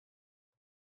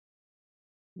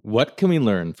What can we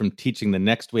learn from teaching the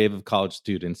next wave of college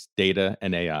students data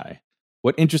and AI?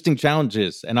 What interesting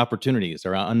challenges and opportunities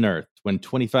are unearthed when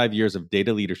 25 years of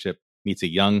data leadership meets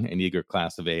a young and eager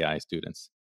class of AI students?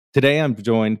 Today, I'm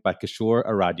joined by Kishore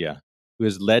Aradhya, who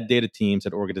has led data teams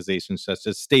at organizations such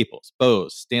as Staples,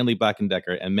 Bose, Stanley Black&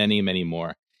 Decker, and many, many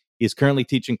more. He is currently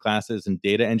teaching classes in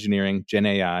data engineering, Gen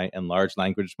AI, and large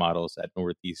language models at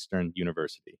Northeastern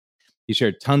University. He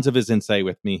shared tons of his insight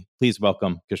with me. Please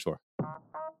welcome Kishore.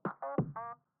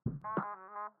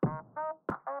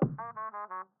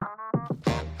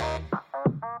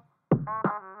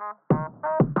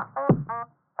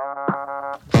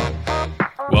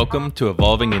 Welcome to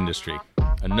Evolving Industry,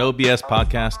 a no BS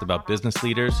podcast about business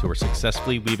leaders who are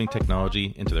successfully weaving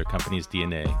technology into their company's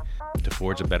DNA to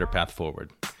forge a better path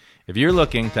forward. If you're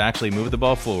looking to actually move the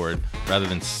ball forward rather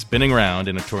than spinning around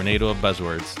in a tornado of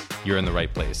buzzwords, you're in the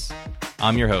right place.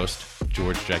 I'm your host,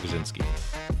 George Jagosinski.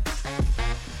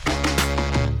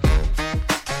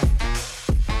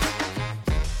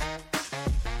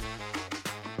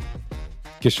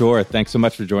 Kishore, thanks so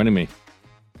much for joining me.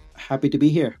 Happy to be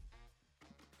here.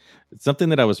 It's something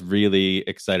that I was really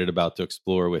excited about to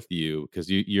explore with you because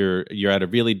you're at a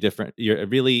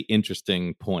really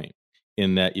interesting point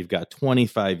in that you've got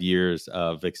 25 years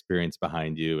of experience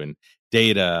behind you in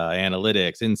data,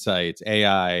 analytics, insights,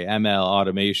 AI, ML,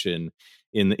 automation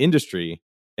in the industry,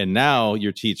 and now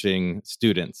you're teaching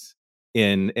students.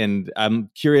 And I'm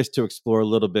curious to explore a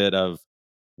little bit of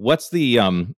what's the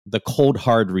cold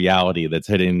hard reality that's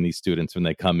hitting these students when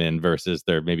they come in versus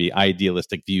their maybe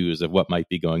idealistic views of what might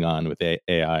be going on with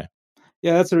AI?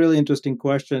 Yeah, that's a really interesting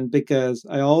question because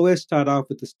I always start off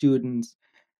with the students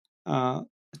uh,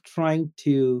 trying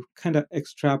to kind of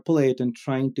extrapolate and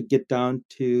trying to get down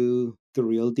to the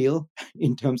real deal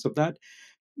in terms of that.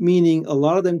 Meaning, a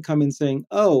lot of them come in saying,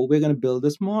 "Oh, we're going to build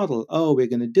this model. Oh, we're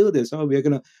going to do this. Oh, we're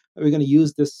going to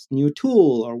use this new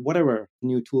tool or whatever the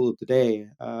new tool of the day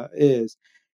is."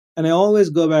 And I always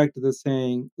go back to the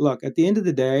saying, look, at the end of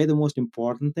the day, the most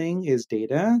important thing is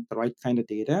data, the right kind of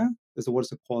data. So what's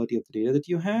the quality of the data that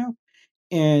you have?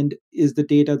 And is the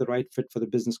data the right fit for the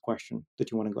business question that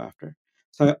you want to go after?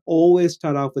 So I always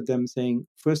start off with them saying,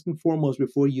 first and foremost,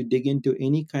 before you dig into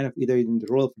any kind of either in the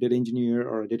role of a data engineer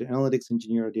or a data analytics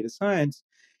engineer or data science,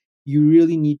 you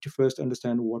really need to first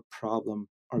understand what problem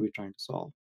are we trying to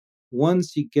solve.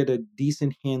 Once you get a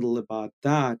decent handle about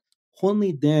that,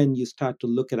 only then you start to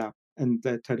look it up and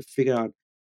try to figure out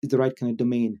is the right kind of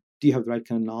domain. Do you have the right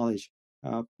kind of knowledge,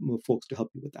 folks, to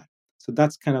help you with that? So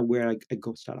that's kind of where I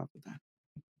go start off with that.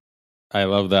 I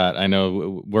love that. I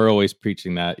know we're always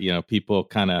preaching that, people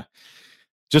kind of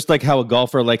just like how a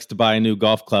golfer likes to buy a new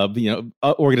golf club,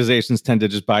 organizations tend to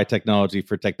just buy technology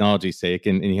for technology's sake.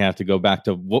 And you have to go back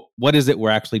to what is it we're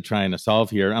actually trying to solve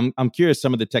here? I'm curious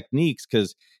some of the techniques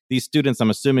because these students, I'm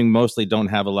assuming, mostly don't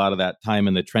have a lot of that time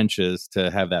in the trenches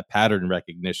to have that pattern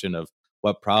recognition of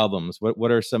what problems.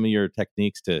 What are some of your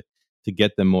techniques to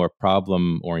get them more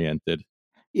problem oriented?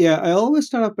 Yeah, I always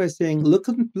start off by saying, look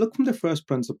from the first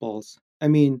principles. I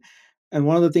mean, and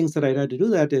one of the things that I try to do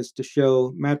that is to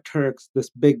show Matt Turk's this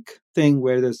big thing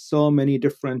where there's so many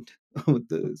different,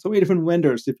 so many different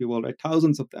vendors, if you will, right?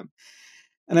 Thousands of them.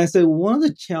 And I say one of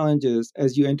the challenges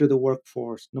as you enter the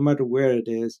workforce, no matter where it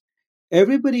is,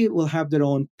 everybody will have their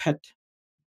own pet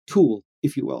tool,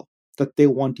 if you will, that they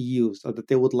want to use or that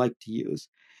they would like to use.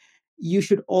 You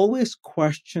should always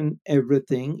question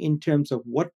everything in terms of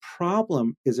what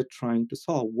problem is it trying to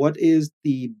solve? What is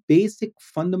the basic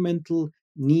fundamental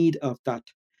need of that?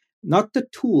 Not the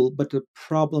tool, but the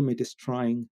problem it is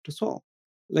trying to solve.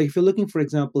 Like if you're looking, for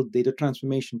example, data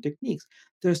transformation techniques,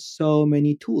 there's so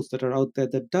many tools that are out there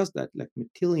that does that, like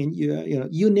Matillion,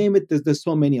 you name it, there's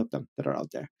so many of them that are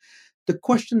out there. The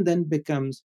question then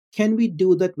becomes, can we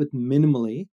do that with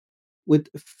minimally, with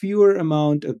fewer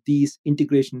amount of these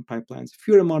integration pipelines,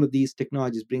 fewer amount of these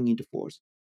technologies bringing into force?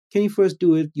 Can you first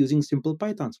do it using simple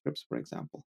Python scripts, for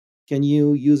example? Can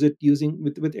you use it using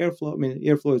with Airflow? I mean,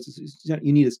 Airflow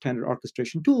you need a standard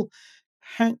orchestration tool.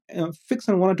 Fix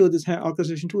on one or two of this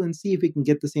orchestration tool and see if we can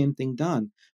get the same thing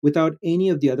done without any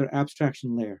of the other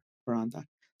abstraction layer around that.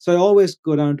 So I always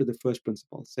go down to the first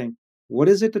principle, saying, what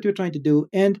is it that you're trying to do?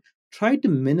 And try to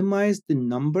minimize the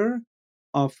number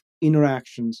of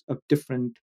interactions of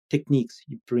different techniques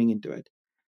you bring into it.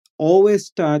 I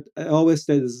always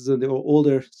say this is the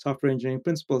older software engineering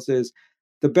principle says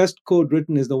the best code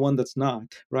written is the one that's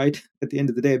not, right? At the end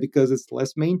of the day, because it's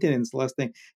less maintenance, less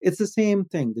thing. It's the same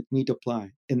thing that need to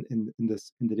apply in the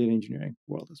data engineering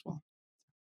world as well.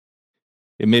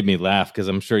 It made me laugh because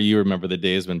I'm sure you remember the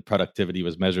days when productivity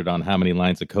was measured on how many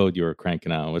lines of code you were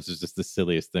cranking out, which is just the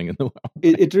silliest thing in the world.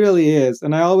 It really is.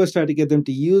 And I always try to get them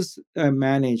to use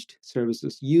managed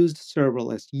services, use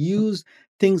serverless, use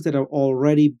things that have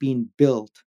already been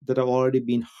built, that have already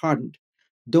been hardened.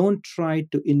 Don't try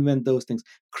to invent those things.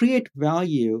 Create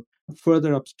value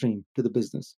further upstream to the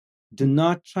business. Do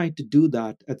not try to do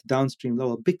that at the downstream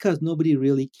level because nobody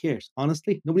really cares.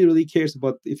 Honestly, nobody really cares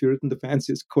about if you've written the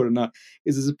fanciest code or not.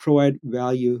 Is does it provide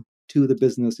value to the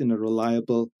business in a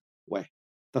reliable way?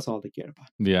 That's all they care about.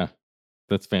 Yeah.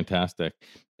 That's fantastic.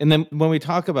 And then when we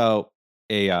talk about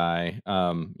AI,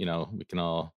 we can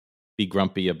all be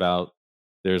grumpy about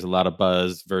there's a lot of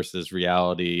buzz versus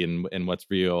reality and what's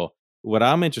real. What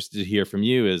I'm interested to hear from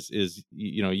you is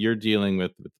you're dealing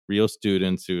with real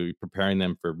students who are preparing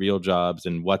them for real jobs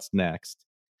and what's next.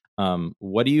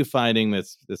 What are you finding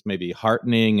that's maybe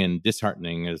heartening and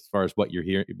disheartening as far as what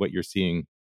you're seeing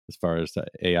as far as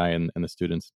AI and the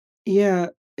students? Yeah,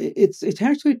 it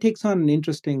actually takes on an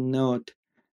interesting note.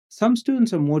 Some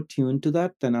students are more tuned to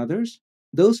that than others.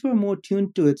 Those who are more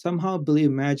tuned to it somehow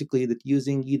believe magically that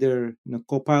using either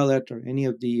Copilot or any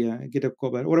of the GitHub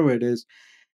Copilot, whatever it is,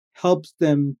 helps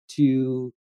them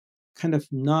to kind of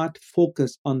not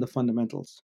focus on the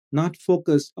fundamentals, not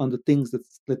focus on the things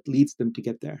that leads them to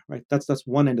get there. Right? That's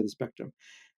one end of the spectrum.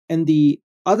 And the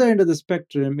other end of the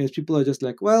spectrum is people are just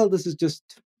like, well, this is just,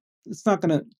 it's not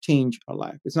going to change our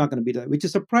life. It's not going to be that, which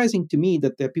is surprising to me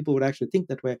that there people would actually think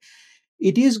that way.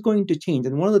 It is going to change.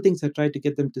 And one of the things I try to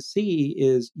get them to see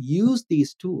is use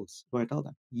these tools. So I tell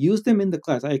them, use them in the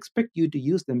class. I expect you to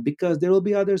use them because there will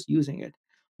be others using it.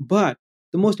 But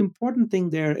the most important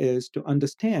thing there is to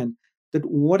understand that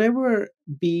whatever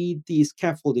be the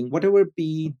scaffolding, whatever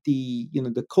be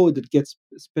the code that gets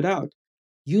spit out,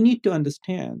 you need to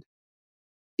understand,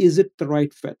 is it the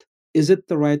right fit? Is it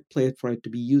the right place for it to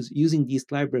be using these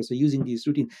libraries or using these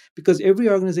routines? Because every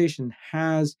organization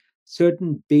has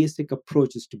certain basic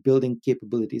approaches to building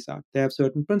capabilities out. They have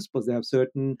certain principles. They have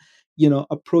certain,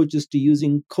 approaches to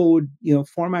using code,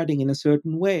 formatting in a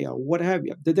certain way or what have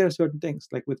you. There are certain things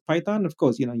like with Python, of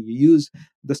course, you use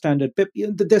the standard pip.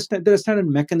 There are standard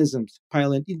mechanisms.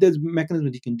 Pylon, there's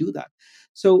mechanisms you can do that.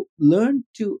 So learn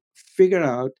to figure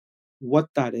out what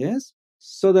that is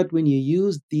so that when you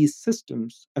use these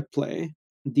systems at play,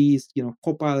 these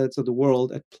copilots of the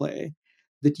world at play,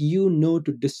 that you know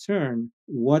to discern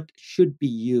what should be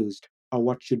used or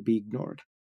what should be ignored.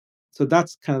 So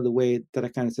that's kind of the way that I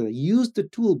kind of say that. Use the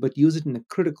tool, but use it in a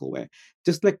critical way.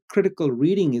 Just like critical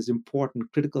reading is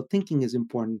important, critical thinking is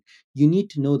important. You need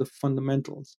to know the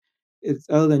fundamentals. It's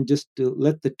other than just to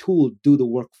let the tool do the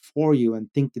work for you and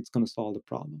think it's going to solve the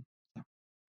problem.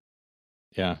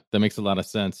 Yeah, that makes a lot of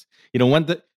sense. One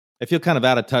that I feel kind of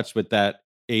out of touch with that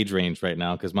age range right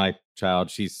now because my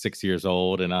child, she's 6 years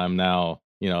old, and I'm now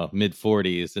mid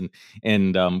 40s,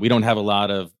 and we don't have a lot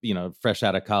of fresh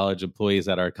out of college employees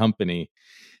at our company.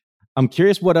 I'm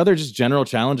curious, what other just general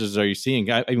challenges are you seeing?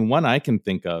 I mean, one I can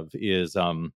think of is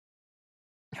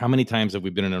how many times have we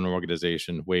been in an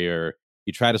organization where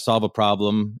you try to solve a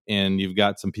problem and you've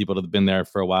got some people that have been there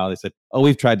for a while? They said, "Oh,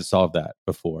 we've tried to solve that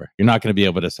before. You're not going to be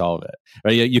able to solve it."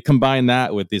 Right? You combine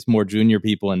that with these more junior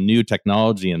people and new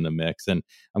technology in the mix. And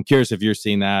I'm curious if you're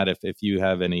seeing that, if you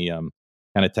have any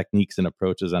kind of techniques and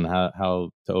approaches on how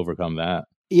to overcome that.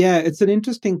 Yeah, it's an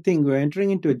interesting thing. We're entering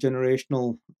into a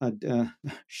generational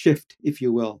shift, if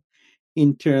you will,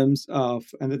 in terms of,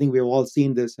 and I think we've all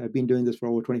seen this. I've been doing this for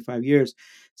over 25 years.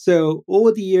 So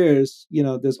over the years,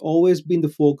 there's always been the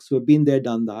folks who have been there,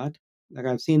 done that. Like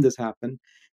I've seen this happen.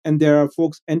 And there are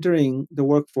folks entering the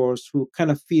workforce who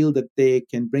kind of feel that they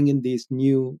can bring in these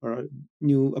new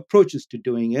approaches to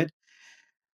doing it.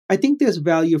 I think there's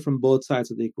value from both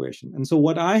sides of the equation. And so,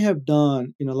 what I have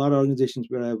done in a lot of organizations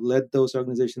where I've led those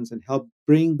organizations and helped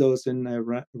bring those in, I've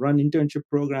run internship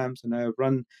programs and I've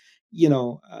run,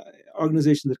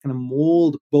 organizations that kind of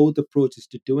mold both approaches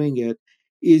to doing it,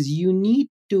 is you need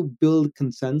to build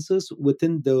consensus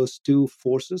within those two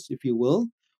forces, if you will.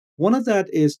 One of that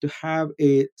is to have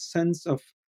a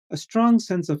strong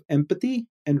sense of empathy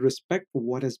and respect for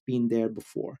what has been there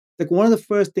before. Like one of the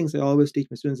first things I always teach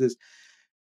my students is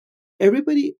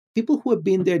people who have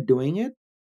been there doing it,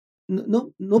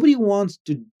 nobody wants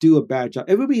to do a bad job.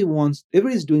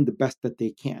 Everybody's doing the best that they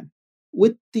can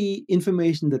with the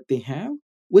information that they have,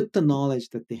 with the knowledge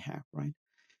that they have, right?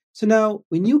 So now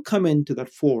when you come into that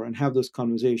fore and have those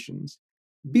conversations,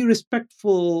 be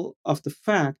respectful of the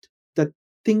fact that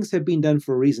things have been done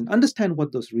for a reason. Understand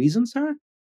what those reasons are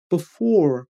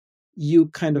before you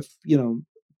kind of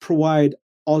provide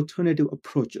alternative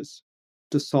approaches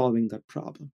to solving that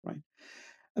problem, right?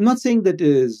 I'm not saying that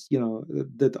is,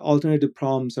 that alternative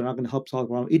problems are not going to help solve a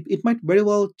problem. It might very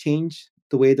well change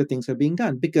the way that things are being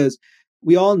done, because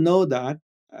we all know that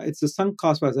it's a sunk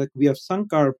cost for us. Like, we have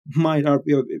sunk our mind,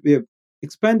 we have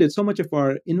expended so much of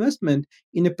our investment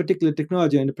in a particular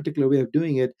technology and a particular way of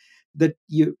doing it, that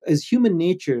you, as human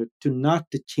nature, to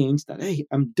change that. Hey,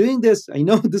 I'm doing this. I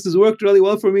know this has worked really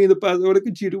well for me in the past. I want to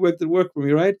continue to work for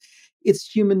me, right? It's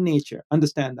human nature.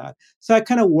 Understand that. So I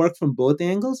kind of work from both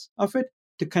angles of it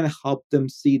to kind of help them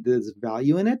see there's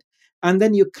value in it. And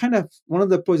then you kind of, one of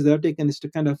the approaches that I've taken is to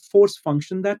kind of force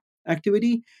function that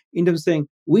activity in terms of saying,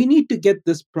 we need to get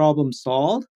this problem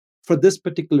solved for this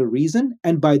particular reason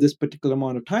and by this particular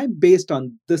amount of time based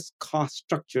on this cost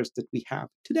structures that we have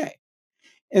today.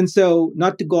 And so,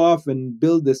 not to go off and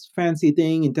build this fancy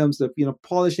thing in terms of,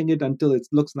 polishing it until it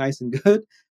looks nice and good,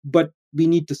 but we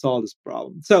need to solve this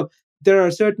problem. So there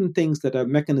are certain things that are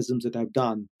mechanisms that I've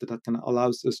done that kind of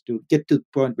allows us to get to the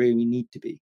point where we need to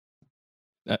be.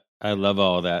 I love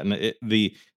all of that, and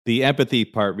the empathy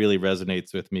part really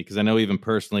resonates with me, because I know even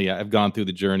personally, I've gone through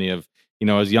the journey of,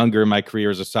 I was younger in my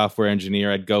career as a software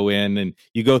engineer. I'd go in, and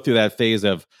you go through that phase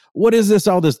of, what is this,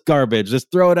 all this garbage? Let's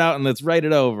throw it out and let's write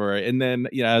it over. And then,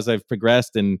 as I've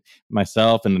progressed, and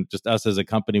myself and just us as a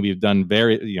company, we've done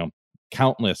very,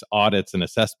 countless audits and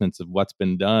assessments of what's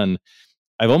been done.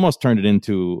 I've almost turned it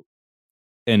into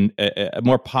a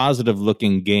more positive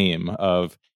looking game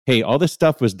of, hey, all this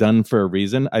stuff was done for a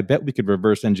reason. I bet we could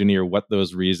reverse engineer what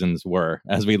those reasons were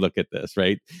as we look at this,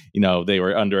 right? They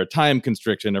were under a time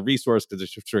constriction, a resource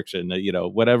constriction,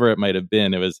 whatever it might have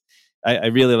been. It was, I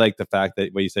really like the fact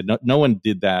that what you said, no one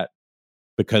did that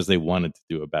because they wanted to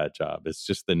do a bad job. It's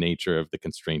just the nature of the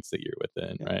constraints that you're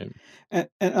within, Yeah. right?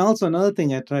 And also, another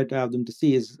thing I try to have them to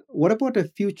see is, what about a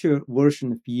future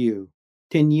version of you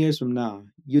 10 years from now?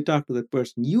 You talk to that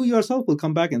person, you yourself will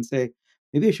come back and say,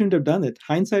 maybe I shouldn't have done it.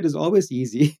 Hindsight is always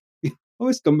easy.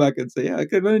 Always come back and say, yeah, I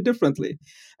could have done it differently.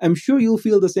 I'm sure you'll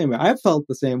feel the same way. I felt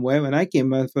the same way when I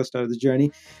came when I first started the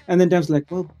journey. And then times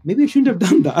like, well, maybe I shouldn't have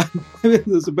done that. Maybe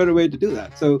there's a better way to do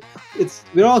that. So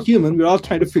we're all human. We're all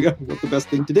trying to figure out what the best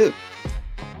thing to do.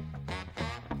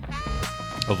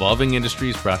 Evolving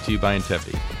Industries brought to you by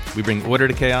Intevity. We bring order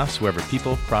to chaos wherever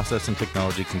people, process, and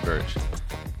technology converge.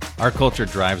 Our culture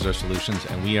drives our solutions,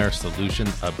 and we are solution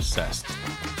obsessed.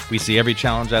 We see every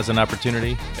challenge as an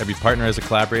opportunity, every partner as a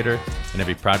collaborator, and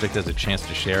every project as a chance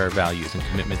to share our values and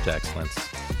commitment to excellence.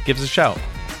 Give us a shout.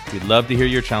 We'd love to hear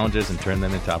your challenges and turn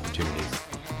them into opportunities.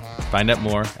 Find out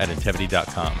more at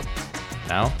intevity.com.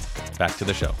 Now, back to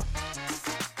the show.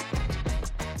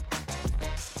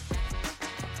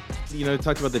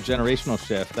 Talked about the generational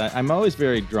shift. I'm always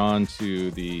very drawn to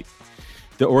the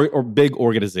big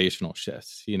organizational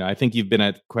shifts. I think you've been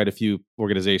at quite a few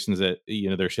organizations that,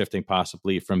 they're shifting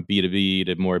possibly from B2B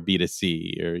to more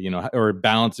B2C, or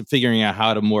balance, figuring out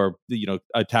how to more,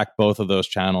 attack both of those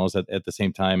channels at the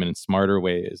same time and in smarter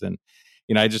ways. And,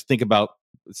 I just think about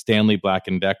Stanley Black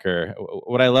 & Decker.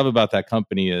 What I love about that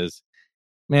company is,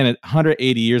 man,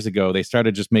 180 years ago, they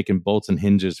started just making bolts and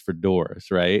hinges for doors,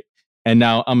 right? And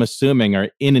now I'm assuming are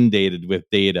inundated with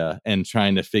data and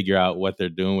trying to figure out what they're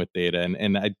doing with data.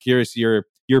 And I'm curious your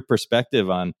perspective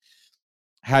on,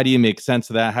 how do you make sense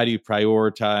of that? How do you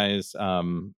prioritize?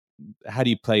 How do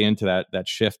you play into that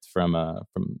shift from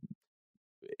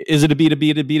is it a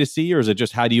B2B to B2C, or is it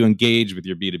just how do you engage with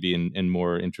your B2B in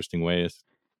more interesting ways?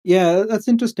 Yeah, that's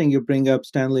interesting. You bring up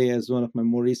Stanley as one of my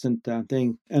more recent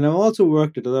thing, and I've also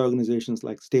worked at other organizations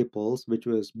like Staples, which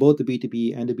was both a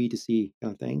B2B and a B2C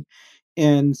kind of thing.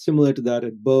 And similar to that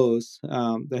at Bose,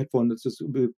 the headphones just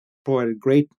provide a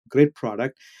great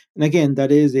product. And again,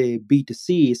 that is a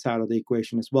B2C side of the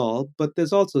equation as well. But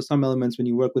there's also some elements when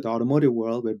you work with the automotive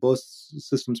world where both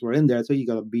systems were in there, so you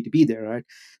got a B2B there, right?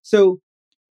 So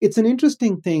it's an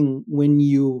interesting thing when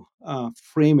you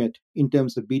frame it in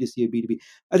terms of B2C or B2B.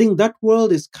 I think that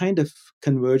world is kind of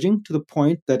converging to the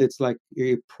point that it's like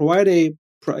you provide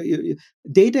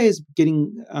data is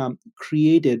getting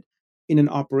created in an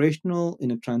operational,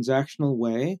 in a transactional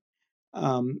way.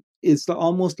 It's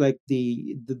almost like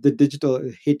the digital.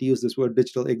 I hate to use this word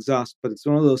digital exhaust, but it's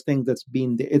one of those things that's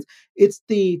been there. It's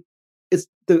the it's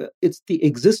the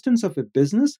existence of a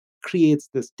business creates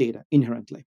this data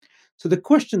inherently. So the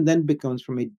question then becomes,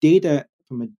 from a data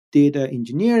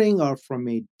engineering or from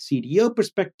a CDO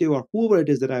perspective or whoever it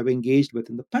is that I've engaged with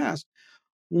in the past,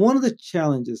 one of the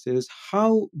challenges is,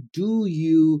 how do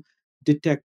you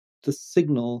detect the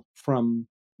signal from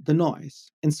the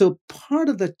noise? And so part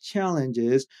of the challenge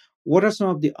is, what are some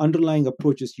of the underlying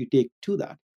approaches you take to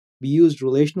that? We used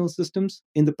relational systems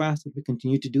in the past, and we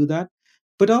continue to do that.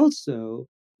 But also,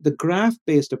 the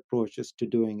graph-based approaches to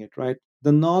doing it, right?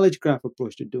 The knowledge graph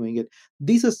approach to doing it.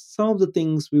 These are some of the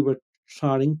things we were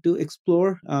trying to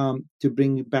explore, to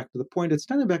bring it back to the point. It's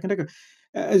Stanley Black and Decker,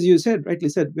 as you said, rightly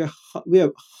said, we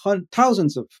have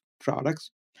thousands of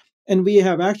products, and we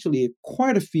have actually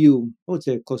quite a few, I would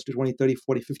say close to 20, 30,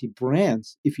 40, 50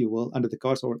 brands, if you will, under the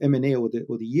covers, or M&A over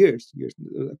the years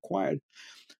acquired.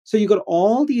 So you got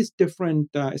all these different,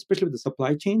 especially with the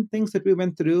supply chain things that we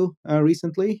went through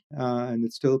recently, and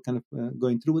it's still kind of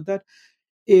going through with that,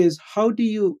 is how do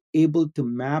you able to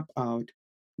map out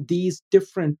these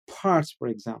different parts, for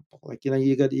example, like,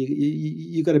 you got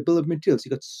a bill of materials,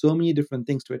 you got so many different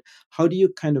things to it. How do you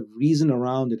kind of reason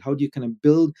around it? How do you kind of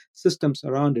build systems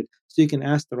around it so you can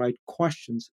ask the right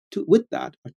questions to with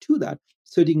that or to that,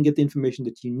 so that you can get the information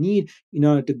that you need in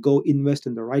order to go invest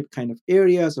in the right kind of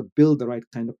areas or build the right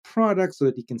kind of product so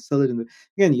that you can sell it in the,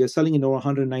 again, you're selling in over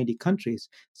 190 countries,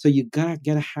 so you gotta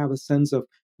have a sense of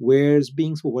what's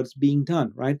being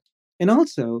done, right? And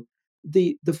also,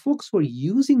 the folks who are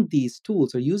using these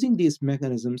tools or using these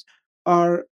mechanisms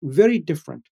are very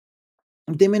different.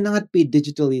 They may not be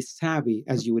digitally savvy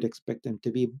as you would expect them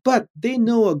to be, but they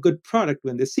know a good product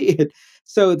when they see it.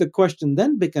 So the question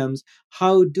then becomes,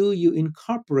 how do you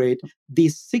incorporate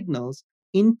these signals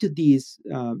into these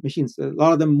machines? A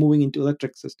lot of them moving into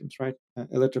electric systems, right?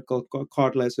 Electrical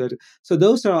cordless. So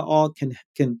those are all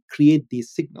can create these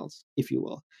signals, if you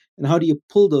will. And how do you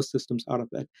pull those systems out of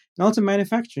that? And also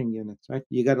manufacturing units, right?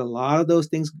 You got a lot of those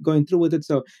things going through with it.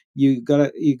 So you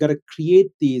gotta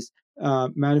create these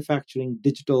manufacturing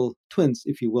digital twins,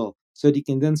 if you will, so that you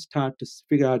can then start to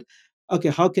figure out, okay,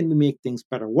 how can we make things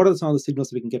better? What are some of the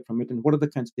signals we can get from it, and what are the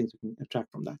kinds of things we can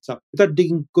attract from that? So, without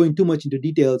going too much into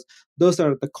details, those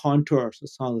are the contours of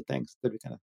some of the things that we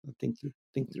kind of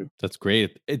think through. That's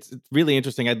great. It's really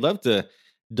interesting. I'd love to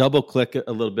double click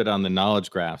a little bit on the knowledge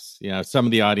graphs. Some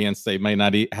of the audience, they might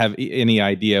not have any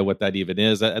idea what that even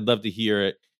is. I'd love to hear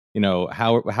it.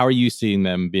 How are you seeing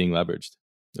them being leveraged?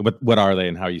 What are they,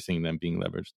 and how are you seeing them being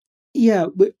leveraged? Yeah,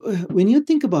 but when you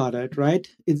think about it, right,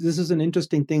 this is an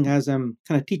interesting thing. As I'm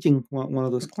kind of teaching one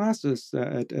of those classes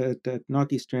at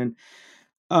Northeastern,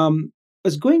 I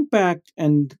was going back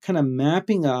and kind of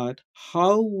mapping out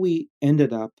how we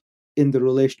ended up in the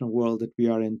relational world that we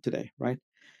are in today, right?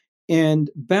 And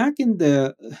back in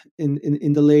the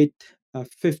late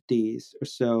 50s or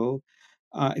so,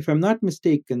 if I'm not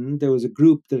mistaken, there was a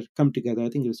group that had come together. I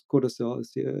think it was Codacell.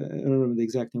 I don't remember the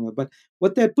exact name, but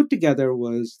what they had put together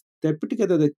was they had put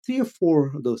together the three or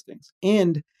four of those things,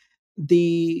 and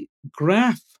the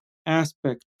graph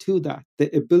aspect to that, the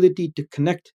ability to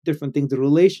connect different things, the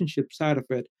relationship side of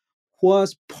it,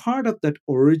 was part of that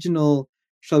original,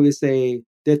 shall we say,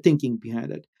 their thinking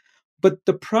behind it. But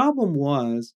the problem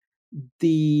was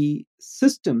the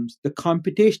systems, the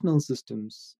computational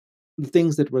systems, the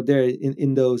things that were there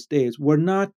in those days were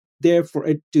not there for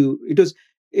it to,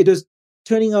 it was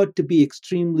turning out to be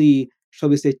extremely, shall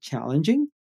we say, challenging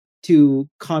to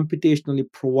computationally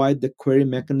provide the query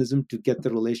mechanism to get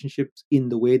the relationships in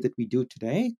the way that we do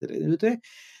today.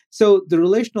 So the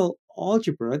relational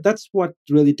algebra, that's what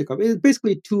really took up. It's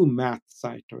basically two math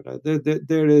sides to it.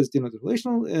 There is, the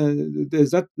relational,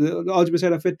 there's that the algebra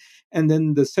side of it, and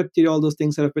then the set theory, all those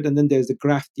things side of it, and then there's the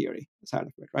graph theory side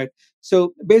of it, right?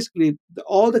 So basically,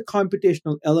 all the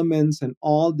computational elements and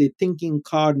all the thinking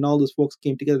card and all those folks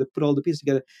came together to put all the pieces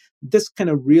together. This kind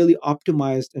of really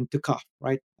optimized and took off,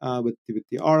 right? With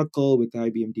the Oracle, with the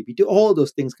IBM DB2, all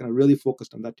those things kind of really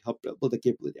focused on that to help build the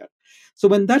capability out. So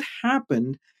when that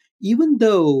happened, even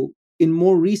though in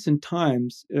more recent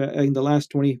times, in the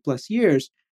last 20 plus years,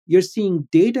 you're seeing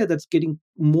data that's getting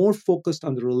more focused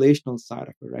on the relational side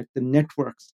of it, right? The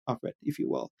networks of it, if you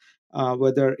will.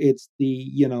 Whether it's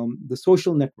the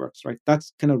social networks, right?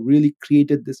 That's kind of really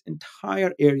created this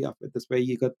entire area of it. This way,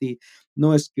 you got the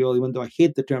NoSQL, even though I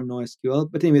hate the term NoSQL,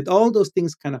 but anyway, all those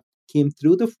things kind of came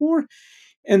through the fore.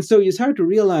 And so you start to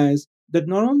realize that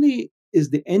not only is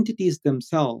the entities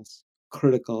themselves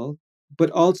critical, but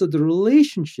also the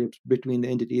relationships between the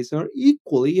entities are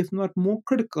equally, if not more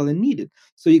critical and needed.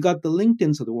 So you got the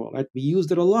LinkedIns of the world, right? We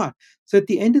used it a lot. So at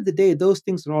the end of the day, those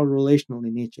things are all relational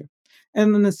in nature.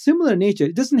 And in a similar nature,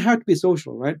 it doesn't have to be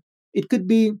social, right? It could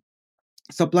be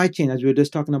supply chain, as we were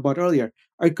just talking about earlier,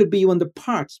 or it could be even the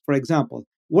parts. For example,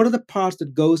 what are the parts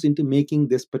that goes into making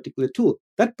this particular tool?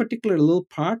 That particular little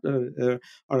part, or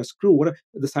a screw, what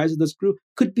the size of the screw,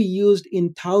 could be used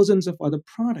in thousands of other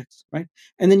products, right?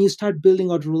 And then you start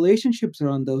building out relationships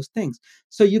around those things.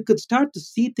 So you could start to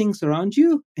see things around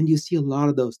you, and you see a lot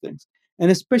of those things.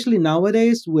 And especially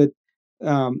nowadays with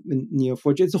in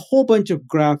Neo4j. It's a whole bunch of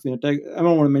graph. I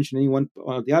don't want to mention any one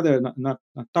or the other, not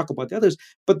talk about the others,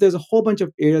 but there's a whole bunch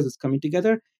of areas that's coming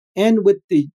together. And with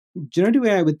the generative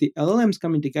AI, with the LLMs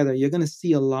coming together, you're going to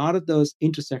see a lot of those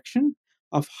intersection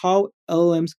of how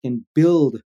LLMs can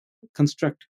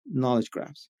construct knowledge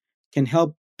graphs, can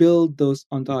help build those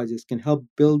ontologies, can help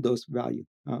build those value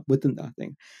within that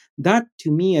thing. That,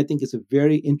 to me, I think is a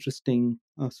very interesting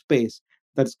space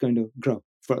that's going to grow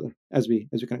further as we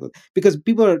kind of go, because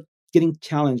people are getting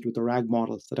challenged with the RAG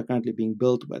models that are currently being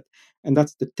built with, and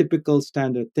that's the typical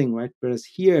standard thing, right? Whereas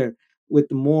here,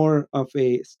 with more of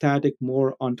a static,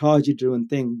 more ontology-driven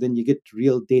thing, then you get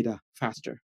real data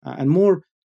faster and more,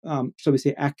 shall we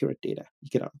say, accurate data you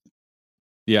get out.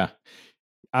 Yeah.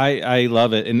 I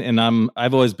love it, and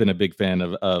I've always been a big fan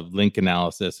of link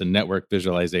analysis and network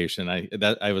visualization.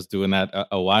 I was doing that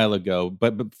a while ago,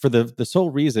 but for the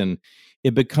sole reason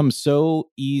it becomes so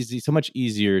easy, so much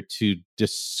easier to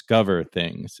discover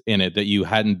things in it that you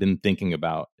hadn't been thinking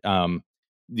about.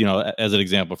 As an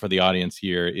example for the audience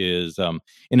here is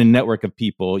in a network of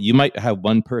people, you might have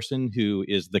one person who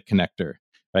is the connector,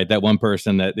 right? That one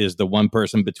person that is the one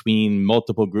person between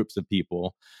multiple groups of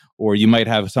people, or you might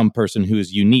have some person who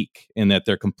is unique in that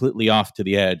they're completely off to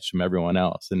the edge from everyone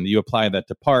else, and you apply that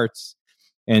to parts,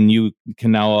 and you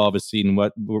can now all of a sudden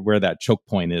where that choke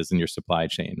point is in your supply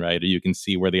chain, right? Or you can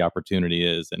see where the opportunity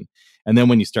is, and then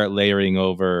when you start layering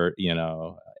over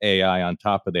AI on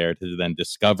top of there to then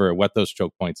discover what those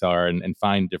choke points are, and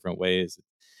find different ways,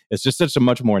 it's just such a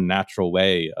much more natural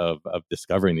way of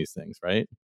discovering these things, right?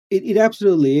 It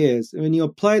absolutely is. When you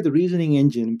apply the reasoning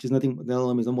engine, which is nothing, the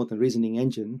LLM is more than a reasoning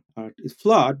engine, it's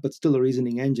flawed, but still a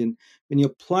reasoning engine. When you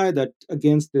apply that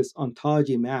against this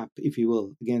ontology map, if you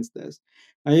will, against this,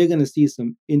 now you're going to see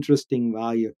some interesting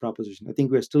value proposition. I think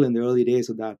we're still in the early days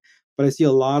of that, but I see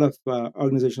a lot of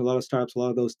organizations, a lot of startups, a lot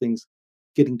of those things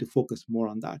getting to focus more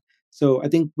on that. So I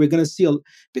think we're going to see,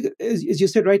 because as you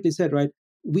said, rightly said, right?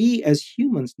 We as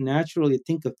humans naturally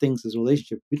think of things as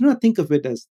relationship. We do not think of it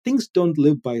as things don't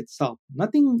live by itself.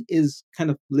 Nothing is kind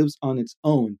of lives on its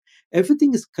own.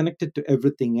 Everything is connected to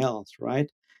everything else,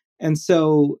 right? And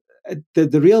so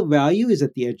the real value is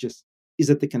at the edges, is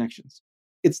at the connections.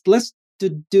 It's less to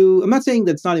do. I'm not saying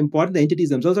that's not important. The entities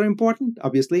themselves are important,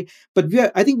 obviously, but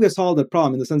I think we have solved the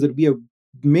problem in the sense that we have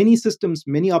many systems,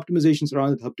 many optimizations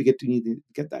around it help to get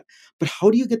that. But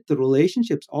how do you get the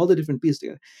relationships, all the different pieces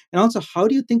together? And also, how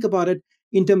do you think about it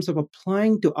in terms of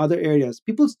applying to other areas?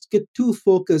 People get too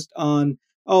focused on,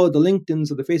 oh, the LinkedIns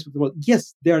or the Facebook of the world.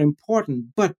 Yes, they're important,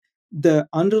 but the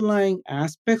underlying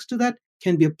aspects to that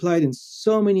can be applied in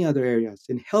so many other areas,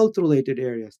 in health-related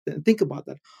areas. Think about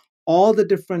that. All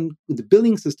the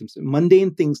billing systems,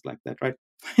 mundane things like that, right?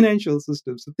 Financial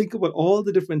systems. So think about all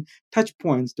the different touch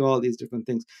points to all these different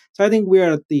things. So I think we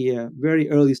are at the very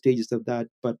early stages of that,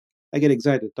 but I get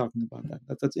excited talking about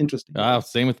that. That's interesting.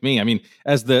 Same with me. I mean,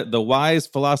 as the wise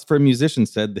philosopher musician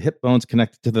said, the hip bone's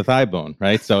connected to the thigh bone,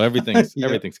 right? So everything's Yeah,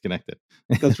 everything's connected.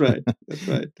 that's right. That's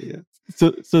right. Yeah.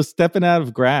 So stepping out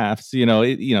of graphs,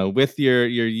 with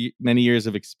your many years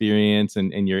of experience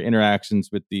and your interactions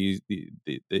with the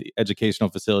educational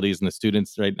facilities and the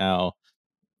students right now,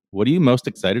 what are you most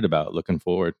excited about looking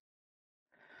forward?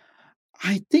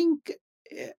 I think,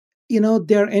 eh,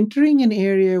 they're entering an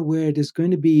area where it is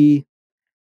going to be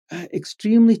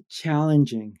extremely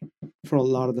challenging for a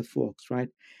lot of the folks, right?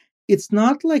 It's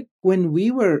not like when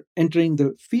we were entering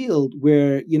the field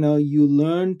where, you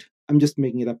learned, I'm just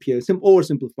making it up here,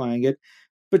 oversimplifying it,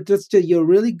 but just you're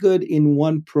really good in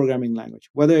one programming language,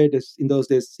 whether it is in those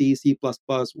days C, C++,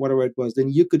 whatever it was, then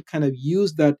you could kind of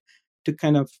use that to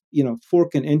kind of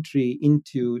fork an entry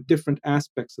into different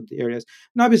aspects of the areas.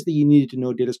 And obviously, you needed to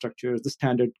know data structures, the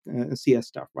standard CS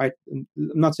stuff, right? And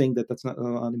I'm not saying that that's not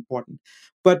important,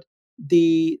 but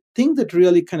the thing that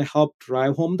really kind of helped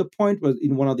drive home the point was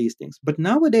in one of these things. But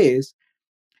nowadays,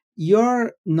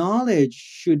 your knowledge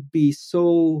should be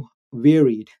so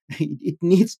varied. It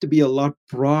needs to be a lot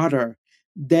broader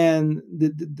than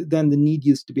the need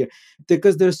used to be,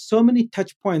 because there's so many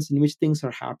touch points in which things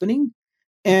are happening.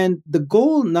 And the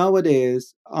goal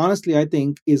nowadays, honestly, I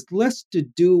think, is less to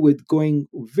do with going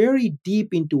very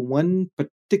deep into one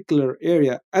particular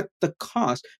area at the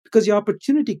cost, because your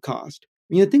opportunity cost,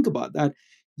 when you think about that,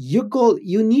 your goal,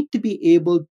 you need to be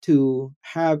able to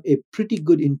have a pretty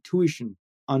good intuition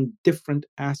on different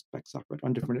aspects of it,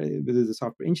 on different, whether it's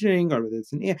software engineering or whether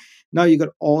it's an AI. Now you got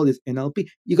all this NLP,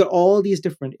 you got all these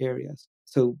different areas.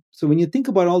 So when you think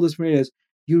about all those areas,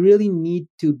 you really need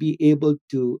to be able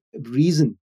to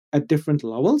reason at different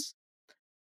levels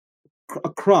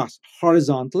across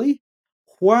horizontally,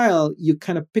 while you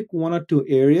kind of pick one or two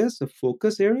areas, of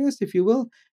focus areas, if you will,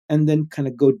 and then kind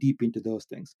of go deep into those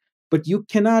things. But you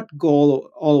cannot go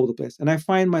all over the place. And I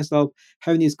find myself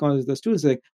having these conversations with the students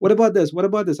like, what about this? What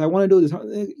about this? I want to do this.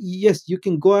 Yes, you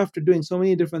can go after doing so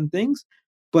many different things,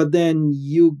 but then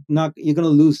you're going to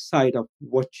lose sight of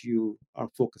what you are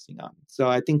focusing on. So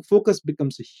I think focus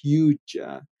becomes a huge,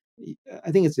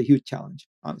 I think it's a huge challenge,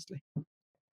 honestly.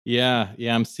 Yeah,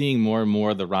 yeah, I'm seeing more and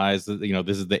more the rise of,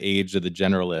 this is the age of the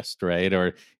generalist, right?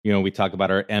 Or, we talk about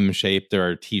our M-shaped or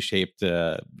our T-shaped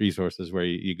resources where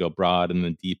you go broad and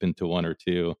then deep into one or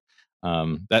two.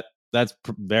 That's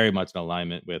very much in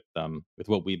alignment with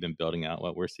what we've been building out,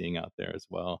 what we're seeing out there as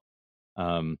well.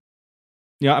 Um,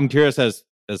 I'm curious as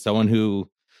someone who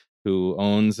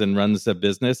owns and runs a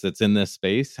business that's in this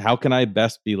space, how can I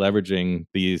best be leveraging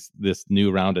this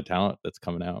new round of talent that's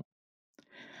coming out?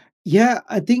 Yeah,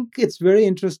 I think it's very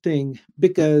interesting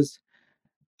because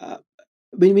uh,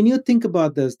 when you think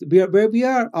about this, we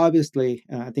are obviously,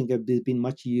 I think there's been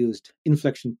much used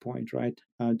inflection point, right?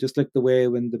 Just like the way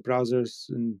when the browsers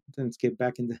and Netscape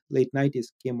back in the late 90s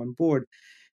came on board,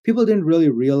 people didn't really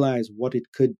realize what it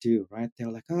could do, right? They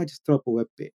were like, oh, just throw up a web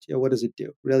page. Yeah, what does it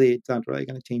do? Really, it's not really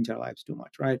going to change our lives too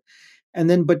much, right? And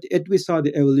then, we saw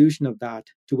the evolution of that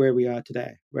to where we are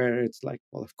today, where it's like,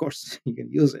 well, of course, you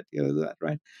can use it, you know, that,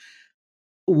 right?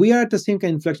 We are at the same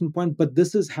kind of inflection point, but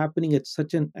this is happening at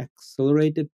such an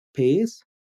accelerated pace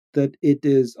that it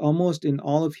is almost in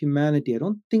all of humanity. I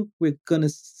don't think we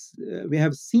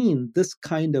have seen this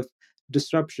kind of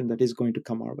disruption that is going to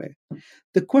come our way.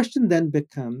 The question then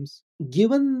becomes,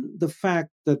 given the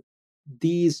fact that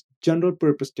these general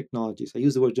purpose technologies, I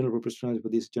use the word general purpose technology for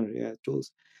these general AI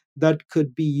tools, that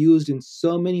could be used in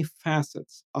so many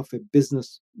facets of a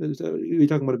business. We're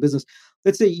talking about a business.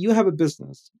 Let's say you have a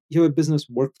business, you have a business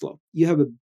workflow, you have a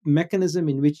mechanism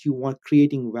in which you want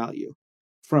creating value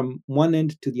from one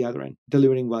end to the other end,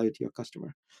 delivering value to your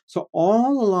customer. So,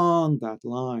 all along that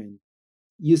line,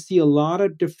 you see a lot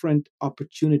of different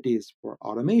opportunities for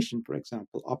automation, for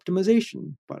example,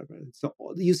 optimization. So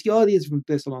you see all these different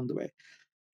places along the way.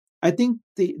 I think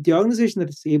the organization that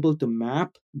is able to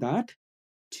map that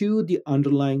to the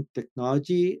underlying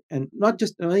technology, and not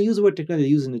just, when I use the word technology, I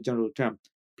use in a general term,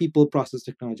 people, process,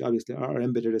 technology, obviously are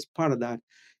embedded as part of that.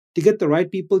 To get the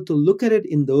right people to look at it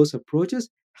in those approaches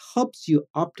helps you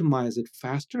optimize it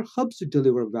faster, helps you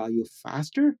deliver value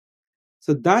faster.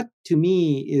 So that to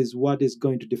me is what is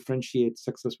going to differentiate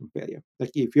success from failure.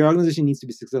 Like if your organization needs to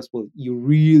be successful, you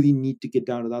really need to get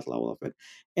down to that level of it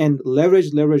and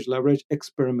leverage,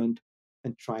 experiment,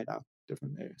 and try it out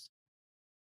different areas.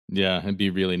 Yeah, and be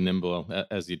really nimble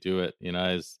as you do it.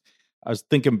 As I was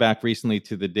thinking back recently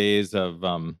to the days of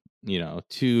 2-3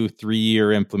 year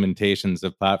implementations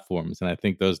of platforms, and I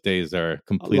think those days are Long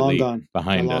completely gone. They're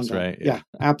behind long us, gone. right? Yeah. Yeah,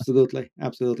 absolutely.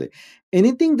 Absolutely.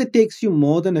 Anything that takes you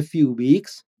more than a few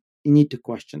weeks, you need to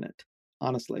question it,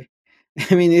 honestly.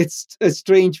 I mean, it's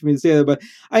strange for me to say that, but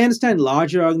I understand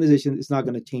larger organizations, it's not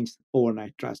going to change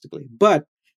overnight drastically. But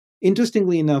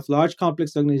interestingly enough, large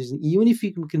complex organizations, even if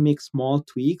you can make small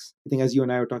tweaks, I think as you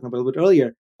and I were talking about a little bit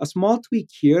earlier, a small tweak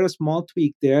here, a small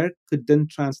tweak there could then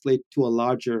translate to a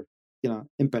larger,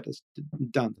 impetus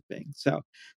down the thing. So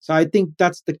I think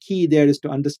that's the key there, is to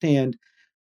understand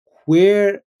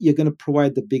where you're going to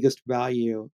provide the biggest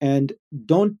value, and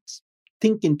don't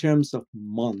think in terms of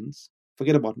months.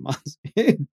 Forget about months.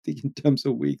 Think in terms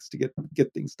of weeks to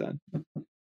get things done.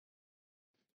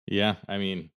 Yeah, I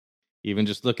mean, even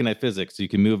just looking at physics, you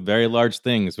can move very large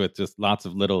things with just lots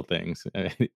of little things.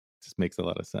 It just makes a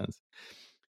lot of sense.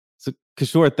 So,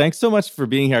 Kishore, thanks so much for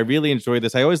being here. I really enjoyed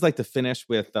this. I always like to finish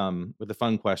with a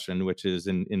fun question, which is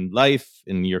in life,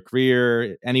 in your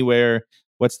career, anywhere.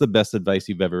 What's the best advice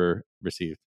you've ever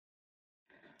received?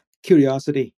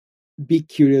 Curiosity. Be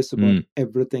curious about Mm,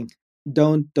 everything.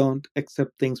 Don't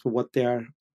accept things for what they are.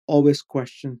 Always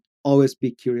question. Always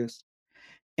be curious.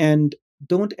 And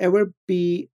don't ever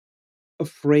be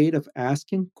afraid of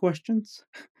asking questions,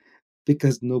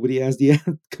 because nobody has the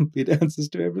complete answers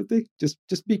to everything.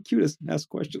 Just be curious and ask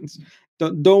questions.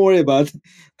 Don't worry about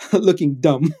looking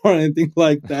dumb or anything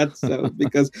like that. So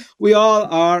because we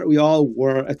all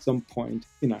were at some point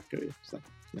in our career. So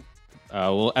yeah.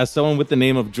 well, as someone with the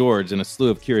name of George and a slew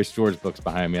of Curious George books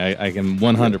behind me, I can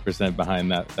Yep. 100%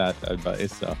 behind that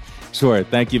advice. So, sure.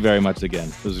 Thank you very much again.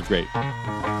 This was great.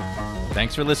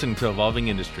 Thanks for listening to Evolving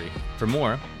Industry. For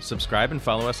more, subscribe and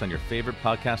follow us on your favorite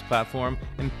podcast platform,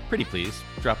 and pretty please,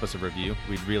 drop us a review.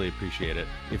 We'd really appreciate it.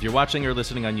 If you're watching or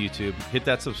listening on YouTube, hit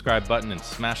that subscribe button and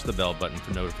smash the bell button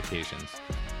for notifications.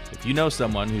 If If you know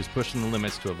someone who's pushing the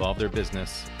limits to evolve their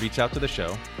business, reach out to the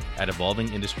show at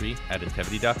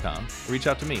evolvingindustry@intevity.com. Or reach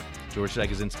out to me, George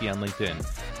Dagazinski, on LinkedIn.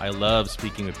 I love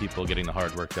speaking with people getting the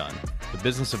hard work done. The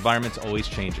business environment's always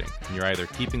changing, and you're either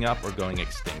keeping up or going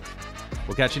extinct.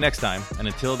 We'll catch you next time, and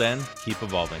until then, keep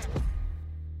evolving.